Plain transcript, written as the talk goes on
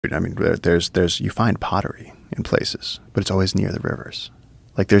I mean, you find pottery in places, but it's always near the rivers.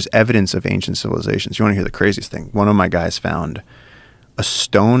 Like, there's evidence of ancient civilizations. You want to hear the craziest thing? One of my guys found a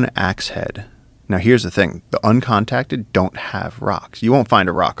stone axe head. Now, here's the thing. The uncontacted don't have rocks. You won't find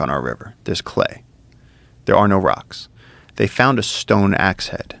a rock on our river. There's clay. There are no rocks. They found a stone axe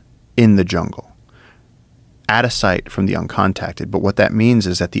head in the jungle at a site from the uncontacted. But what that means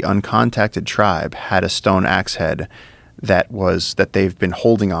is that the uncontacted tribe had a stone axe head that they've been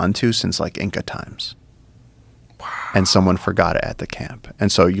holding on to since like Inca times. Wow. And someone forgot it at the camp.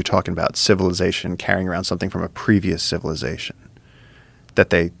 And so you're talking about civilization carrying around something from a previous civilization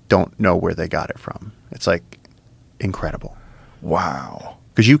that they don't know where they got it from. It's like incredible. Wow.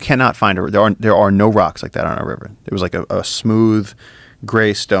 Because you cannot find there are no rocks like that on our river. It was like a smooth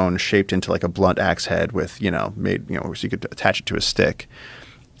gray stone shaped into like a blunt axe head with, so you could attach it to a stick.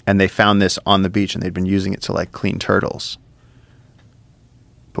 And they found this on the beach, and they'd been using it to like clean turtles.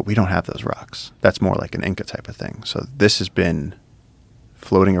 But we don't have those rocks. That's more like an Inca type of thing. So this has been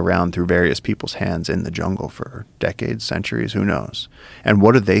floating around through various people's hands in the jungle for decades, centuries, who knows? And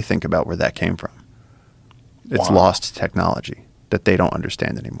what do they think about where that came from? It's lost technology that they don't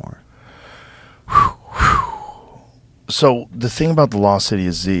understand anymore. So the thing about the Lost City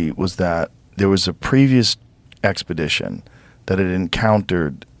of Z was that there was a previous expedition that had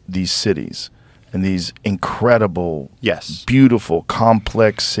encountered these cities and these incredible, beautiful,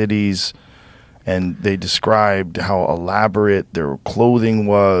 complex cities, and they described how elaborate their clothing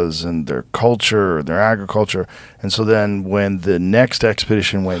was and their culture, their agriculture. And so then when the next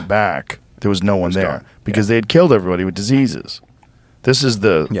expedition went back, there was no one there because they had killed everybody with diseases. This is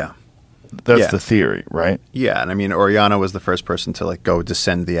the the theory, right? Yeah, and I mean, Oriana was the first person to like go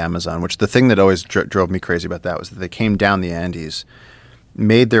descend the Amazon, which the thing that always drove me crazy about that was that they came down the Andes,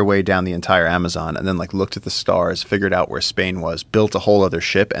 made their way down the entire Amazon, and then like looked at the stars, figured out where Spain was, built a whole other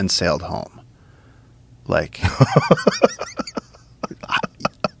ship, and sailed home. Like,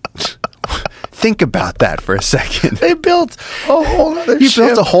 think about that for a second. They built a whole other ship. You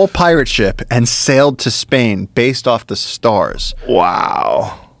built a whole pirate ship and sailed to Spain based off the stars.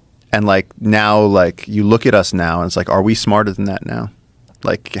 Wow. And like now, like you look at us now, and it's like, are we smarter than that now?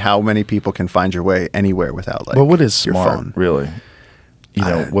 Like, how many people can find your way anywhere without like? Well, what is your smart, phone? really?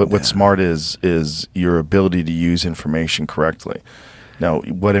 What smart is your ability to use information correctly. Now,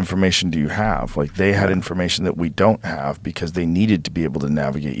 what information do you have? Like, they had information that we don't have because they needed to be able to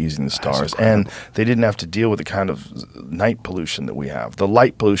navigate using the stars. And they didn't have to deal with the kind of night pollution that we have. The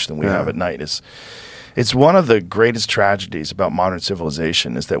light pollution that we have at night it's one of the greatest tragedies about modern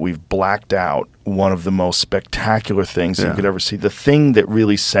civilization is that we've blacked out one of the most spectacular things that you could ever see. The thing that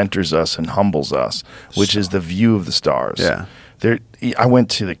really centers us and humbles us, which is the view of the stars. Yeah. I went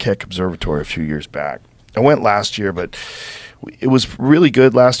to the Keck Observatory a few years back. I went last year, but it was really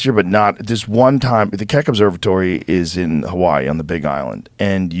good last year, but not this one time. The Keck Observatory is in Hawaii on the Big Island,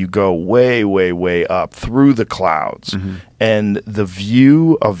 and you go way, way, way up through the clouds. And the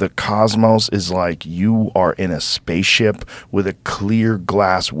view of the cosmos is like you are in a spaceship with a clear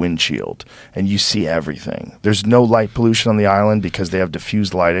glass windshield, and you see everything. There's no light pollution on the island because they have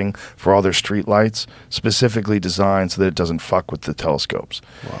diffused lighting for all their street lights, specifically designed so that it doesn't fuck with the telescopes.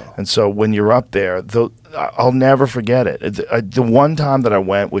 Wow. And so when you're up there, I'll never forget it. The one time that I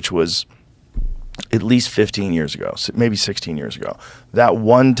went, which was at least 15 years ago, maybe 16 years ago, that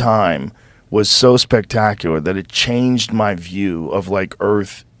one time was so spectacular that it changed my view of like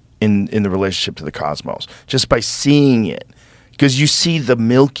Earth in the relationship to the cosmos just by seeing it. Because you see the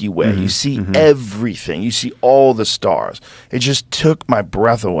Milky Way, you see everything, you see all the stars. It just took my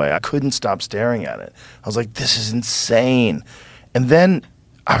breath away. I couldn't stop staring at it. I was like, this is insane. And then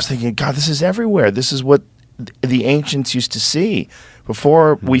I was thinking, God, this is everywhere. This is what the ancients used to see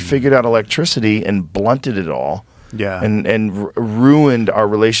before we figured out electricity and blunted it all. Yeah, and ruined our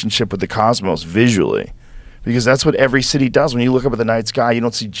relationship with the cosmos visually, because that's what every city does. When you look up at the night sky, you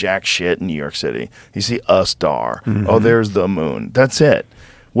don't see jack shit in New York City. You see a star. Oh, there's the moon. That's it.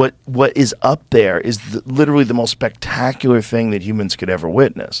 What is up there is literally the most spectacular thing that humans could ever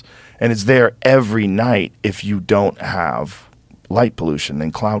witness, and it's there every night if you don't have light pollution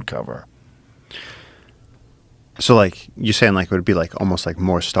and cloud cover. So, like, you're saying, like, it would be, like, almost like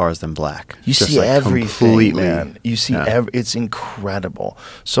more stars than black. You see like everything, man. You see it's incredible.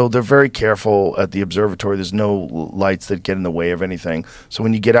 So they're very careful at the observatory. There's no lights that get in the way of anything. So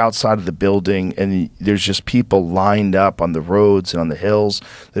when you get outside of the building and there's just people lined up on the roads and on the hills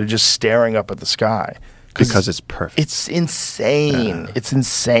that are just staring up at the sky. Because it's perfect. It's insane. It's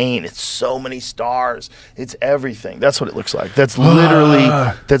insane. It's so many stars. It's everything. That's what it looks like. That's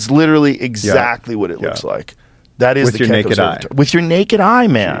literally exactly what it looks like. That is with the your Kent naked eye. Observatory. With your naked eye,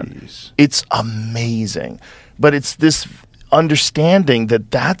 man. Jeez. It's amazing. But it's this understanding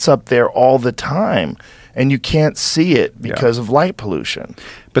that that's up there all the time, and you can't see it because of light pollution.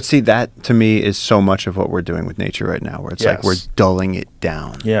 But see, that to me is so much of what we're doing with nature right now, where it's like we're dulling it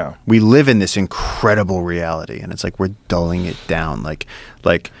down. Yeah. We live in this incredible reality, and it's like we're dulling it down. Like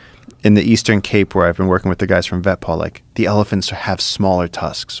in the Eastern Cape, where I've been working with the guys from VetPaw, like the elephants have smaller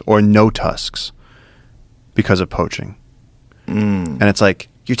tusks or no tusks because of poaching. And it's like,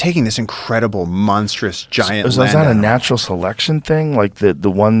 you're taking this incredible, monstrous, giant Is land that a animal. natural selection thing? Like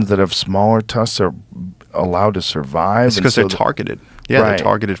the ones that have smaller tusks are allowed to survive? It's because they're targeted. Yeah, they're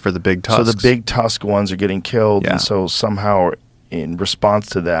targeted for the big tusks. So the big tusk ones are getting killed, Yeah. and so somehow in response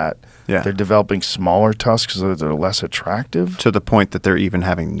to that, they're developing smaller tusks so that they're less attractive? To the point that they're even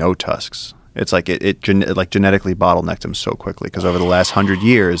having no tusks. It's like it genetically bottlenecked them so quickly because over the last 100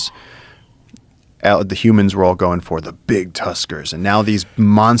 years, the humans were all going for the big tuskers, and now these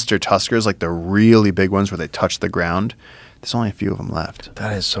monster tuskers, like the really big ones where they touch the ground, there's only a few of them left.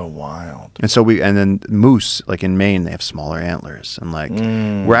 That is so wild. And so and then moose, like in Maine, they have smaller antlers, and like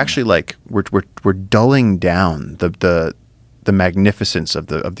we're actually like we're dulling down the magnificence of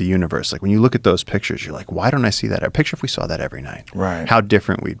the universe. Like when you look at those pictures, you're like, why don't I see that? Picture if we saw that every night. Right. How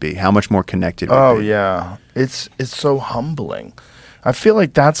different we'd be. How much more connected we'd be. Oh yeah, it's so humbling. I feel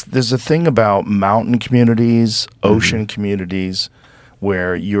like there's a thing about mountain communities, ocean communities,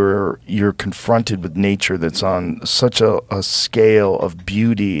 where you're confronted with nature that's on such a scale of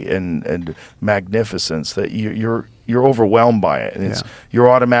beauty and magnificence that you're overwhelmed by it, and you're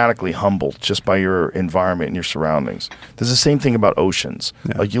automatically humbled just by your environment and your surroundings. There's the same thing about oceans.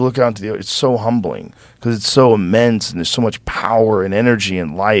 Like you look out into the ocean, it's so humbling because it's so immense and there's so much power and energy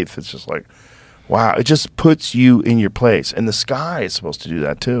and life. It's just like, wow, it just puts you in your place. And the sky is supposed to do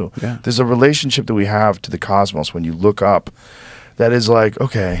that too. Yeah. There's a relationship that we have to the cosmos when you look up that is like,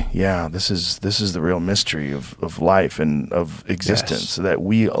 okay, yeah, this is the real mystery of life and of existence, that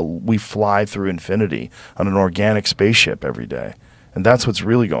we fly through infinity on an organic spaceship every day. And that's what's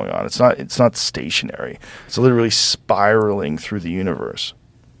really going on. It's not stationary. It's literally spiraling through the universe.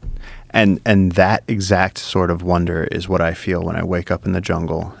 And that exact sort of wonder is what I feel when I wake up in the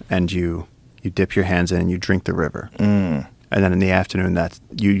jungle and you dip your hands in and you drink the river. And then in the afternoon,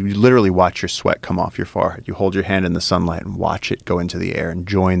 you literally watch your sweat come off your forehead. You hold your hand in the sunlight and watch it go into the air and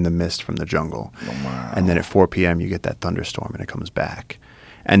join the mist from the jungle. Wow. And then at 4 p.m., you get that thunderstorm and it comes back.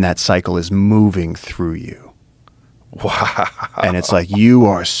 And that cycle is moving through you. Wow. And it's like you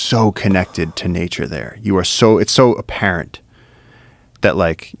are so connected to nature there. It's so apparent that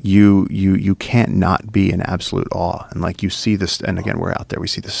like you can't not be in absolute awe. And like you see this, and again, we're out there, we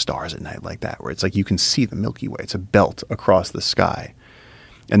see the stars at night like that, where it's like you can see the Milky Way. It's a belt across the sky.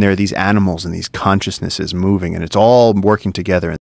 And there are these animals and these consciousnesses moving, and it's all working together.